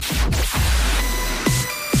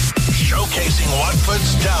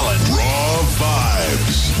Watford's talent. Raw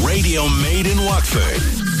vibes. Radio made in Watford.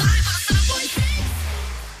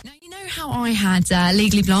 How I had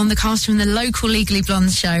Legally Blonde, the cast from the local Legally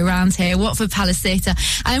Blonde show around here, Watford Palace Theatre.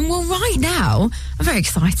 And well, right now, I'm very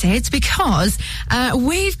excited because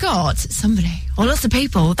we've got somebody, or lots of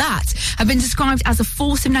people, that have been described as a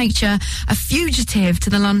force of nature, a fugitive to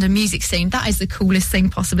the London music scene. That is the coolest thing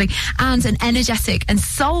possibly. And an energetic and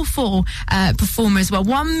soulful performer as well.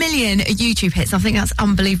 1 million YouTube hits. I think that's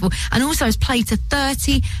unbelievable. And also has played to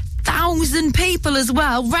 30,000 people as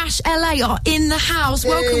well. Rash LA are in the house.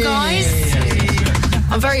 Welcome, guys.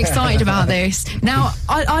 I'm very excited about this. Now,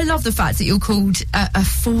 I love the fact that you're called a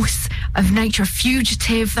force of nature, a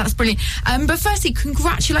fugitive. That's brilliant. But firstly,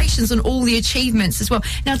 congratulations on all the achievements as well.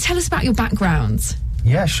 Now, tell us about your background.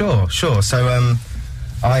 Yeah, sure. So,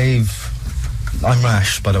 I'm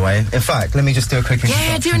Rash, by the way. In fact, let me just do a quick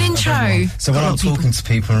introduction. Yeah, do an intro. So when I'm talking to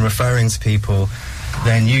people and referring to people,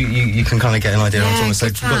 then you can kind of get an idea. Yeah, so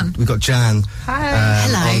we've got Jan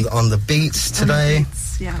Hello. on the beats today.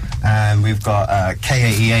 We've got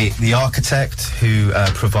K88, the architect, who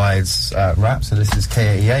provides rap. So this is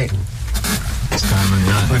K88.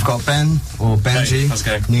 We've got Ben, or Benji,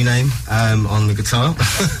 new name, on the guitar.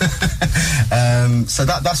 So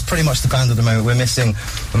that's pretty much the band at the moment. We're missing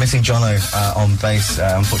Jono on bass.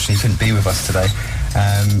 Unfortunately, he couldn't be with us today.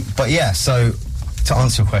 But yeah, so to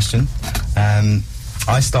answer your question,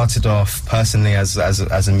 I started off personally as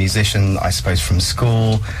a musician, I suppose, from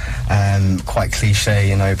school. Quite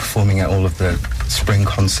cliche, performing at all of the spring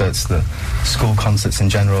concerts, the school concerts in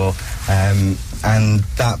general. And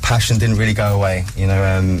that passion didn't really go away.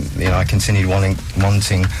 I continued wanting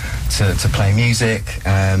to play music.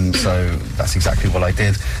 So that's exactly what I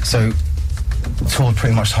did. So toured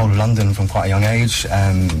pretty much the whole of London from quite a young age,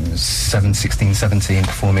 16, 17,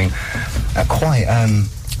 performing at quite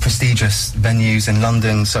prestigious venues in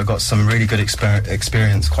London. So I got some really good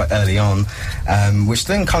experience quite early on, which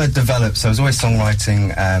then kind of developed. So I was always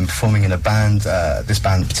songwriting, performing in a band. This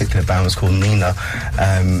particular band was called Nina.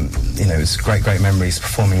 It was great memories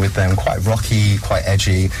performing with them, quite rocky, quite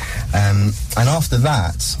edgy. And after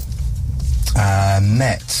that,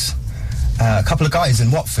 met a couple of guys in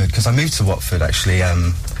Watford, because I moved to Watford actually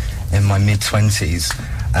in my mid-20s,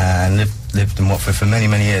 and lived in Watford for many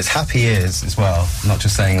years. Happy years as well, not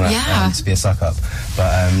just saying that to be a suck-up,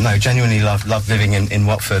 but no, genuinely loved living in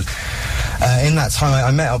Watford. In that time, I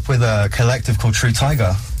met up with a collective called True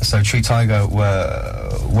Tiger. So True Tiger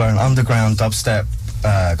were an underground dubstep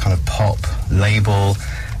kind of pop label.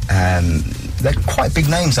 They're quite big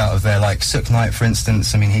names out of there, like Sook Knight, for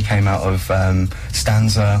instance. I mean, he came out of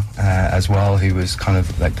Stanza as well, who was kind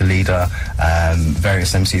of like the leader.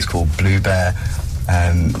 Various MCs called Blue Bear,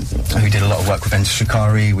 who did a lot of work with Enter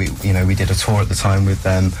Shikari. We did a tour at the time with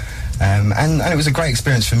them, and it was a great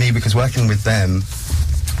experience for me, because working with them,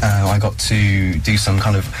 I got to do some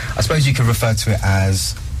kind of, I suppose you could refer to it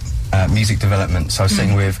as music development. So I was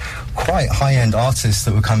sitting with quite high-end artists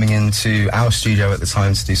that were coming into our studio at the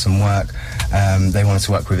time to do some work. They wanted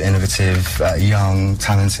to work with innovative, young,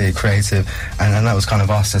 talented, creative, and that was kind of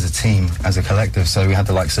us as a team, as a collective. So we had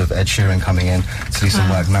the likes of Ed Sheeran coming in to do some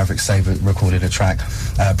work. Maverick Sabre recorded a track.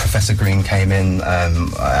 Professor Green came in.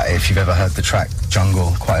 If you've ever heard the track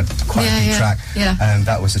Jungle, quite a big track.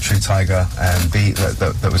 That was a True Tiger beat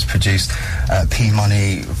that was produced. P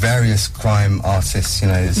Money, various grime artists.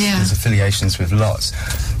 There's affiliations with lots.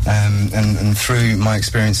 And through my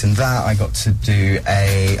experience in that, I got to do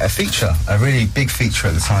a feature, a really big feature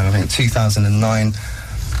at the time. I think 2009,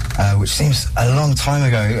 which seems a long time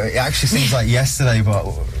ago. It actually seems like yesterday, but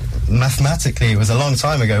mathematically it was a long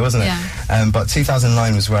time ago, wasn't it? But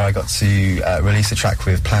 2009 was where I got to release a track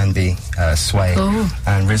with Plan B, Sway,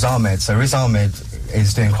 and Riz Ahmed. So Riz Ahmed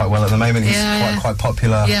is doing quite well at the moment. He's quite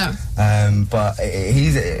popular. But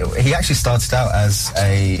he actually started out as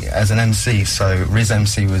an MC. So Riz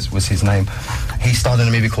MC was his name. He starred in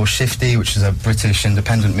a movie called Shifty, which is a British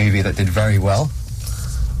independent movie that did very well.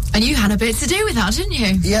 And you had a bit to do with that, didn't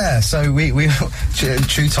you? Yeah, so we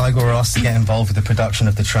True Tiger were asked to get involved with the production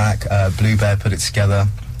of the track. Blue Bear put it together.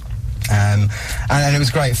 And it was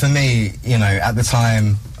great for me. At the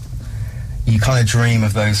time, you kind of dream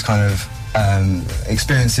of those kind of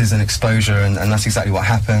experiences and exposure, and that's exactly what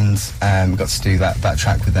happened. Got to do that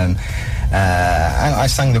track with them, and I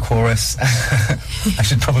sang the chorus. I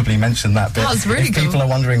should probably mention that bit. That was really if cool. People are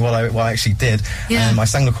wondering what I actually did. I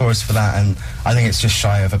sang the chorus for that, and I think it's just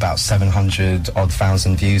shy of about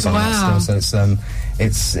 700,000 views on it still. So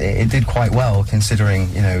it did quite well, considering,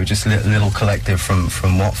 you know, just a little collective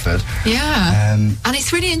from Watford. Yeah. And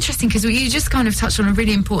it's really interesting because you just kind of touched on a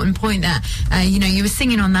really important point there. You know, you were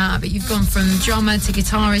singing on that, but you've gone from drummer to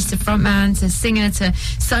guitarist to frontman to singer to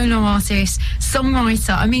solo artist,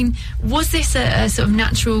 songwriter. I mean, was this a sort of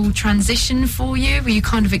natural transition for you? Were you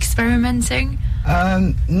kind of experimenting?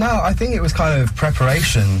 No, I think it was kind of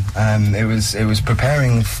preparation. It was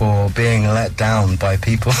preparing for being let down by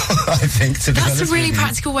people. I think, to be honest. That's a really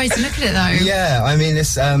practical way to look at it, though. Yeah, I mean,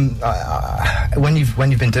 it's when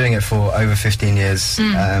you've been doing it for over 15 years, you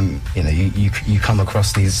know, you come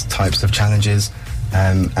across these types of challenges,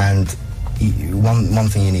 and one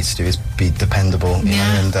thing you need to do is be dependable. You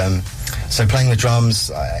know, and so playing the drums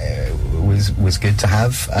was good to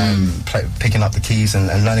have. Picking up the keys and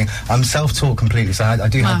learning. I'm self-taught completely, so I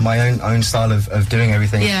do have my own style of doing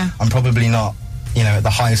everything. I'm probably not, you know, at the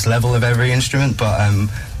highest level of every instrument, but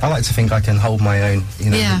I like to think I can hold my own, you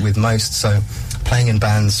know, with most. So playing in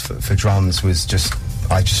bands for drums was just,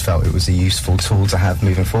 I just felt it was a useful tool to have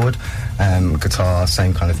moving forward. Guitar,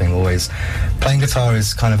 same kind of thing, always. Playing guitar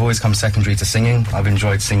is kind of always come secondary to singing. I've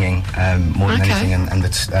enjoyed singing more than anything, and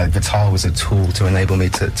the guitar was a tool to enable me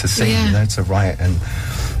to sing, you know, to write.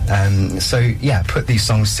 And so, yeah, put these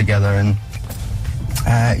songs together, and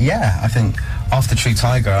I think after True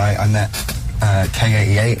Tiger, I met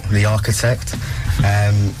K88, the architect,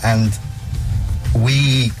 and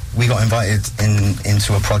we got invited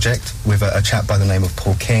into a project with a chap by the name of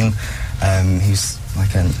Paul King. He's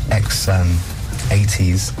like an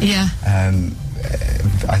ex-80s.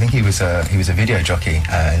 I think he was a video jockey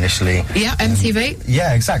initially. Yeah, MTV.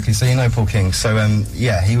 Yeah, exactly. So you know Paul King. So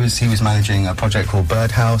he was managing a project called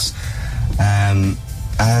Birdhouse, and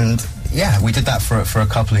we did that for a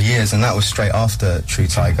couple of years, and that was straight after True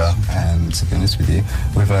Tiger. To be honest with you,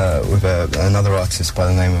 with another artist by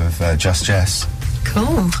the name of Just Jess.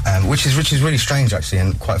 Cool. Which is really strange, actually,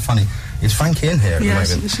 and quite funny. Is Frankie in here at the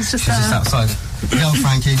moment? She's just outside. Yo,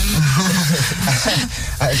 Frankie.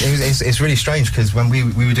 It's really strange because when we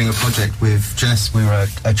were doing a project with Jess, we were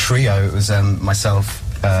a trio. It was myself,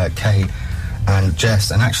 Kay, and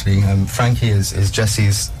Jess, and actually Frankie is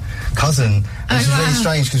Jesse's cousin, which is really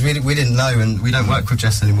strange because we didn't know, and we don't work with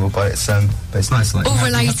Jess anymore, but it's nice. Like, all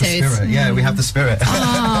related. We have the spirit. Yeah, we have the spirit. Oh,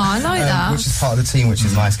 I like that. Which is part of the team, which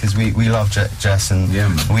is nice because we love Jess, and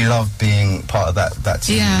we love being part of that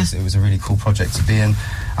team. It was a really cool project to be in.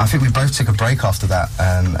 I think we both took a break after that,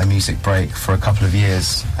 a music break for a couple of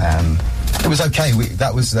years. It was okay.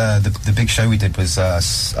 That was the big show we did was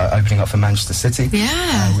opening up for Manchester City.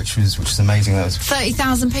 Which was amazing. That was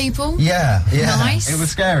 30,000 people. Yeah. Nice. It was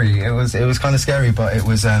scary. It was kind of scary, but it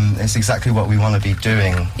was it's exactly what we want to be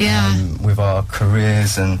doing. With our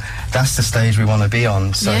careers, and that's the stage we want to be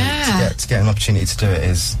on. So to get an opportunity to do it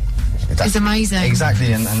is it's amazing.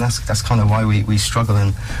 Exactly, and that's kind of why we struggle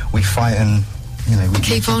and we fight, and you know we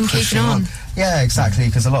keep on keeping on. Yeah, exactly,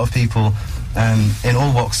 because a lot of people in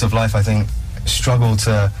all walks of life, I think, struggle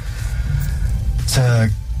to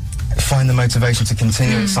find the motivation to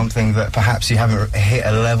continue at something that perhaps you haven't hit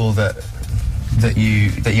a level that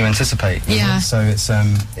you anticipate. You know? So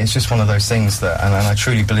it's just one of those things that, and I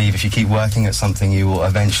truly believe if you keep working at something, you will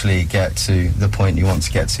eventually get to the point you want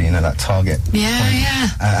to get to. You know, that target. Point.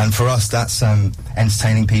 And for us, that's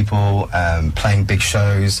entertaining people, playing big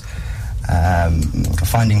shows.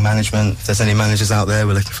 Finding management. If there's any managers out there,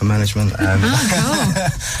 we're looking for management. Cool.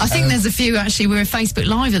 I think there's a few, actually. We're at Facebook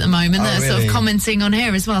Live at the moment that are sort of commenting on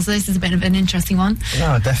here as well, so this is a bit of an interesting one.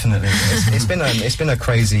 No, definitely. It's been a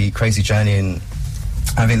crazy journey, and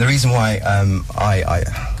I mean the reason why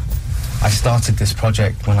I started this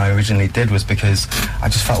project when I originally did was because I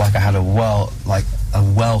just felt like I had a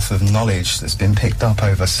wealth of knowledge that's been picked up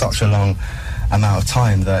over such a long amount of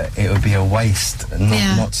time that it would be a waste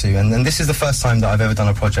not to. And this is the first time that I've ever done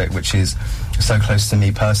a project which is so close to me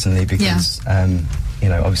personally, because you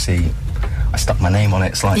know, obviously I stuck my name on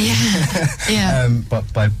it slightly. But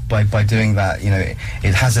by doing that, you know,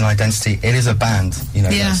 it has an identity. It is a band, you know.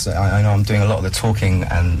 I know I'm doing a lot of the talking,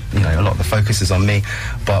 and you know, a lot of the focus is on me,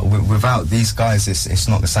 but without these guys it's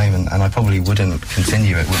not the same, and I probably wouldn't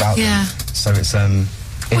continue it without them. So it's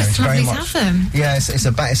you know, it's very much.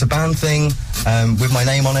 It's a band thing with my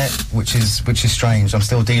name on it, which is strange. I'm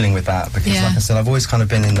still dealing with that because, like I said, I've always kind of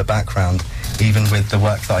been in the background. Even with the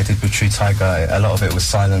work that I did with True Tiger, a lot of it was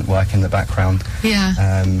silent work in the background.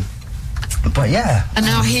 But yeah. And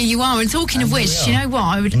now here you are. And talking of which, do you know what?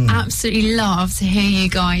 I would absolutely love to hear you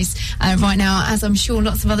guys right now, as I'm sure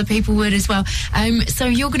lots of other people would as well. So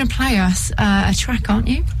you're going to play us a track, aren't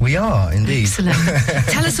you? We are, indeed. Excellent.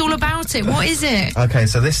 Tell us all about it. What is it? Okay,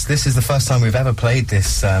 so this is the first time we've ever played this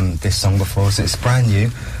song before, so it's brand new,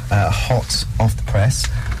 hot off the press.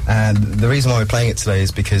 The reason why we're playing it today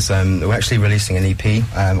is because we're actually releasing an EP.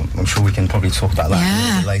 I'm sure we can probably talk about that a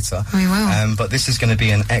little bit later. We will. But this is going to be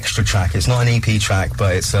an extra track. It's not an EP track,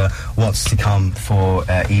 but it's what's to come for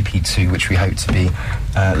EP2, which we hope to be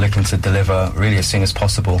looking to deliver really as soon as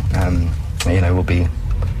possible. We'll be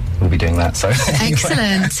doing that. So anyway.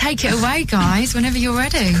 Excellent. Take it away, guys, whenever you're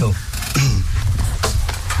ready. Cool.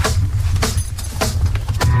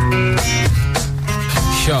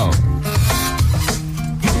 Yo.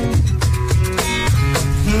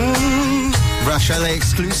 Rash LA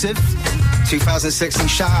exclusive, 2016.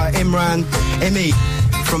 Shout out Imran, Imi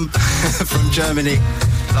from Germany.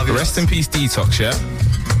 Love you. Rest in peace, Detox, yeah?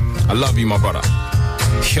 I love you, my brother.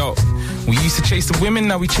 Yo. We used to chase the women,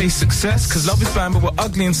 now we chase success. Cause love is blind, but we're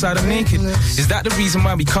ugly inside and naked. Is that the reason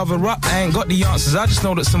why we cover up? I ain't got the answers, I just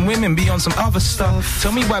know that some women be on some other stuff.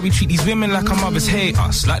 Tell me why we treat these women like our mothers hate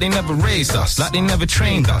us, like they never raised us, like they never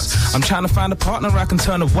trained us. I'm trying to find a partner I can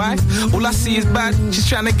turn a wife. All I see is bad, she's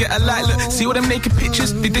trying to get a light. Look, see all them naked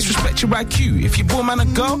pictures? They disrespect your IQ. If you bore man a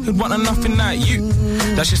girl, who'd want nothing like you.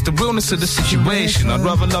 That's just the realness of the situation. I'd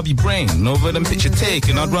rather love your brain over than picture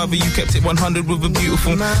taken. I'd rather you kept it 100 with a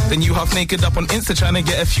beautiful than you half naked up on Insta trying to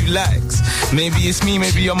get a few likes. Maybe it's me,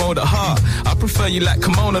 maybe I'm old at heart. I prefer you like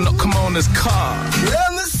Kimona, not Kimona's car.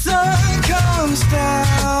 When the sun comes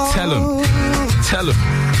down, Tell him. will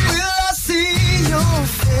I see your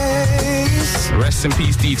face? Rest in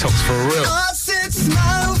peace, Detox, for real. I said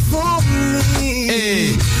smile for me.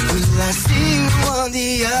 Hey. Will I see you on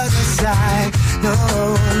the other side? No.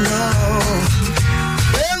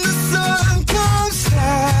 When the sun comes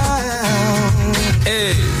down,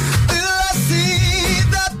 Hey.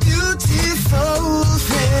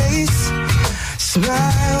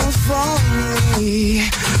 Smile for me.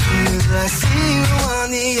 Will I see you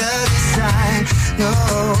on the other side? No.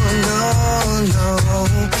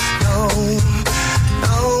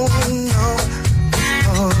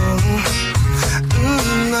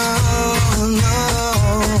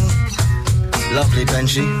 Lovely,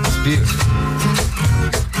 Benji. It's beautiful.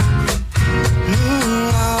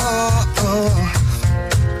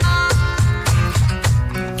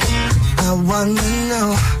 I wanna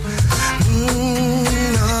know.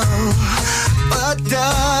 What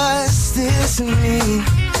does this mean?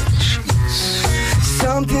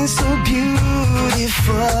 Something so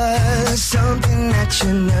beautiful, something that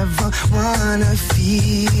you never wanna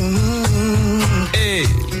feel. Hey.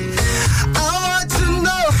 I want to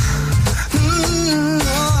know,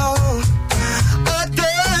 what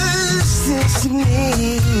does this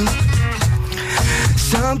mean?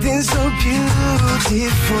 Something so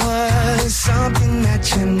beautiful, something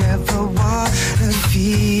that you never wanna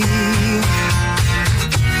feel.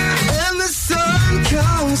 When the sun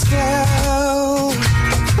comes down,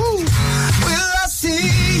 will I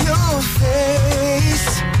see your face?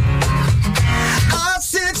 I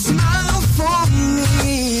said smile for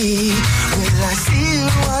me. Will I see you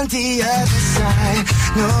on the other side?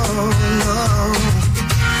 No.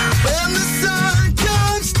 When the sun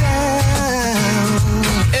comes down,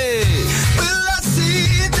 will I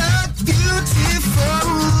see that beautiful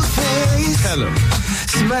face? Tell him.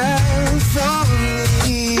 Smile for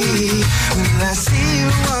me. Will I see you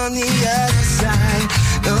on the other side?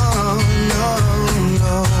 No.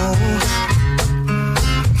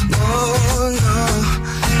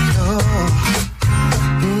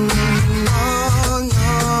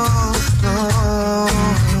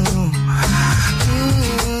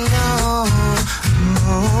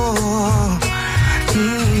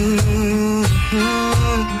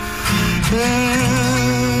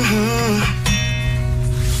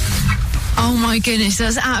 My goodness,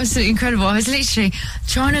 that's absolutely incredible. I was literally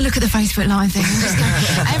trying to look at the Facebook Live thing.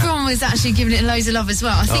 Everyone was actually giving it loads of love as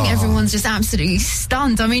well. I think everyone's just absolutely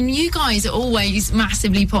stunned. I mean, you guys are always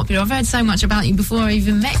massively popular. I've heard so much about you before I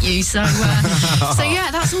even met you. So yeah,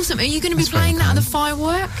 that's awesome. Are you going to be playing that at the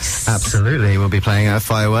Fireworks? Absolutely, we'll be playing at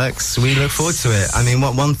Fireworks. We look forward to it. I mean,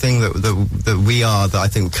 one thing that we are, that I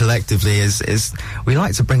think collectively is we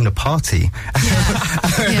like to bring the party.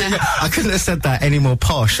 Yeah. I couldn't have said that any more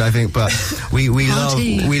posh, I think, but we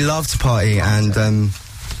love to party, and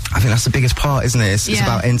I think that's the biggest part, isn't it? It's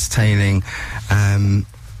about entertaining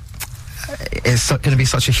it's going to be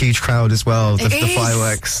such a huge crowd as well. The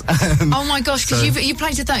fireworks. Oh my gosh! Because you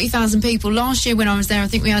played to 30,000 people last year when I was there. I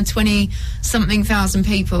think we had 20-something thousand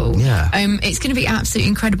people. Yeah. It's going to be absolutely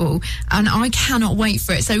incredible, and I cannot wait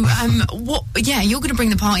for it. So, you're going to bring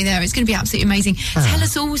the party there. It's going to be absolutely amazing. Tell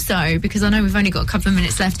us also, because I know we've only got a couple of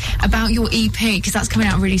minutes left, about your EP, because that's coming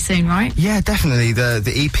out really soon, right? Yeah, definitely. The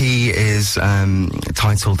EP is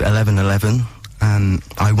titled 1111.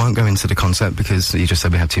 I won't go into the concept because you just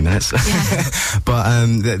said we have 2 minutes. Yeah.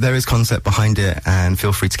 But there is concept behind it, and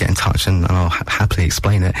feel free to get in touch, and I'll happily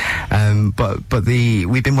explain it. But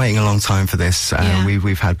we've been waiting a long time for this.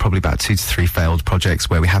 We've had probably about 2 to 3 failed projects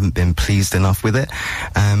where we haven't been pleased enough with it.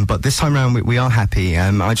 But this time around, we are happy.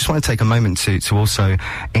 I just want to take a moment to also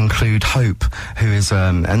include Hope, who is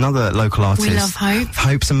another local artist. We love Hope.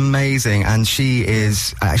 Hope's amazing, and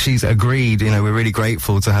she's agreed. We're really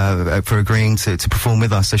grateful to her for agreeing to perform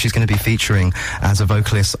with us. So she's going to be featuring as a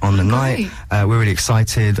vocalist on the night. We're really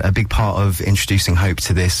excited. A big part of introducing Hope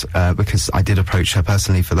to this, because I did approach her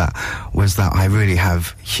personally for that, was that I really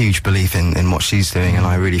have huge belief in what she's doing, and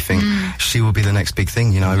I really think she will be the next big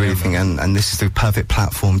thing. I really think, and this is the perfect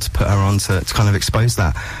platform to put her on to kind of expose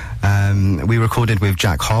that. We recorded with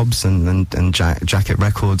Jack Hobbs and Jacket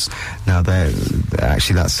Records. Now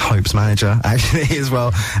that's Hope's manager actually as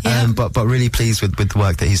well. But really pleased with the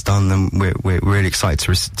work that he's done, and we're really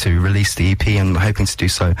excited to release the EP, and we're hoping to do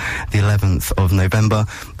so the 11th of November.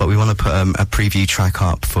 But we want to put a preview track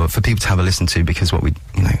up for people to have a listen to, because we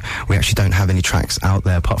actually don't have any tracks out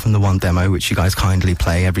there apart from the one demo which you guys kindly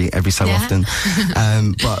play every so often.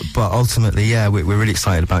 But ultimately, we're really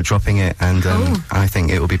excited about dropping it, and I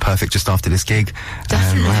think it will be perfect just after this gig.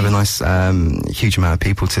 Definitely. We'll have a nice huge amount of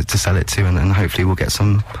people to sell it to, and hopefully we'll get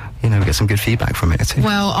some good feedback from it too.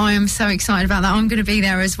 Well, I am so excited about that. I'm going to be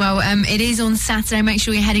there as well. It is on Saturday. Make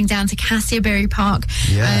sure you're heading down to Cassiobury Park.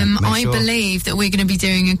 I believe that we're going to be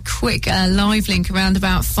doing a quick live link around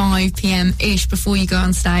about 5 p.m-ish before you go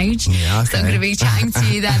on stage. Yeah, okay. So I'm going to be chatting to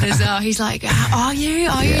you then as well. He's like, are you?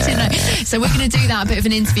 So we're going to do that, a bit of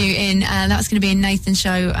an interview that's going to be in Nathan's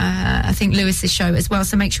show, I think Lewis's show as well.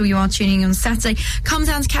 So make sure you are tuning in on Saturday. Come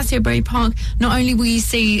down to Cassiobury Park. Not only will you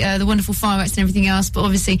see the wonderful fireworks and everything else, but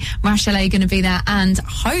obviously Rash LA going to be there, and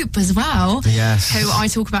Hope as well. Yes. Who I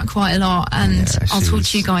talk about quite a lot, and I'll talk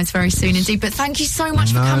to you guys very soon indeed. But thank you so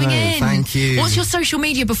much for coming in. Thank you. What's your social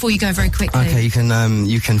media before you go very quickly? Okay, you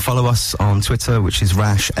can follow us on Twitter, which is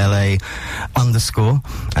RashLA_.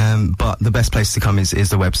 But the best place to come is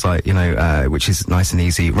the website, which is nice and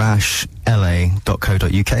easy, rashla.co.uk.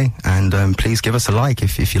 And please give us a like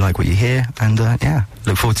if you like what you hear. And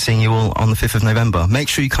look forward to seeing you all on the 5th of November. Make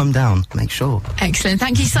sure you come down. Make sure. Excellent.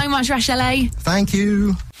 Thank you so much, Rash LA. Thank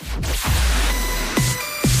you.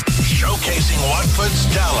 Showcasing Watford's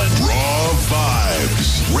talent. Raw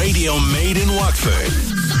Vibes. Radio made in Watford.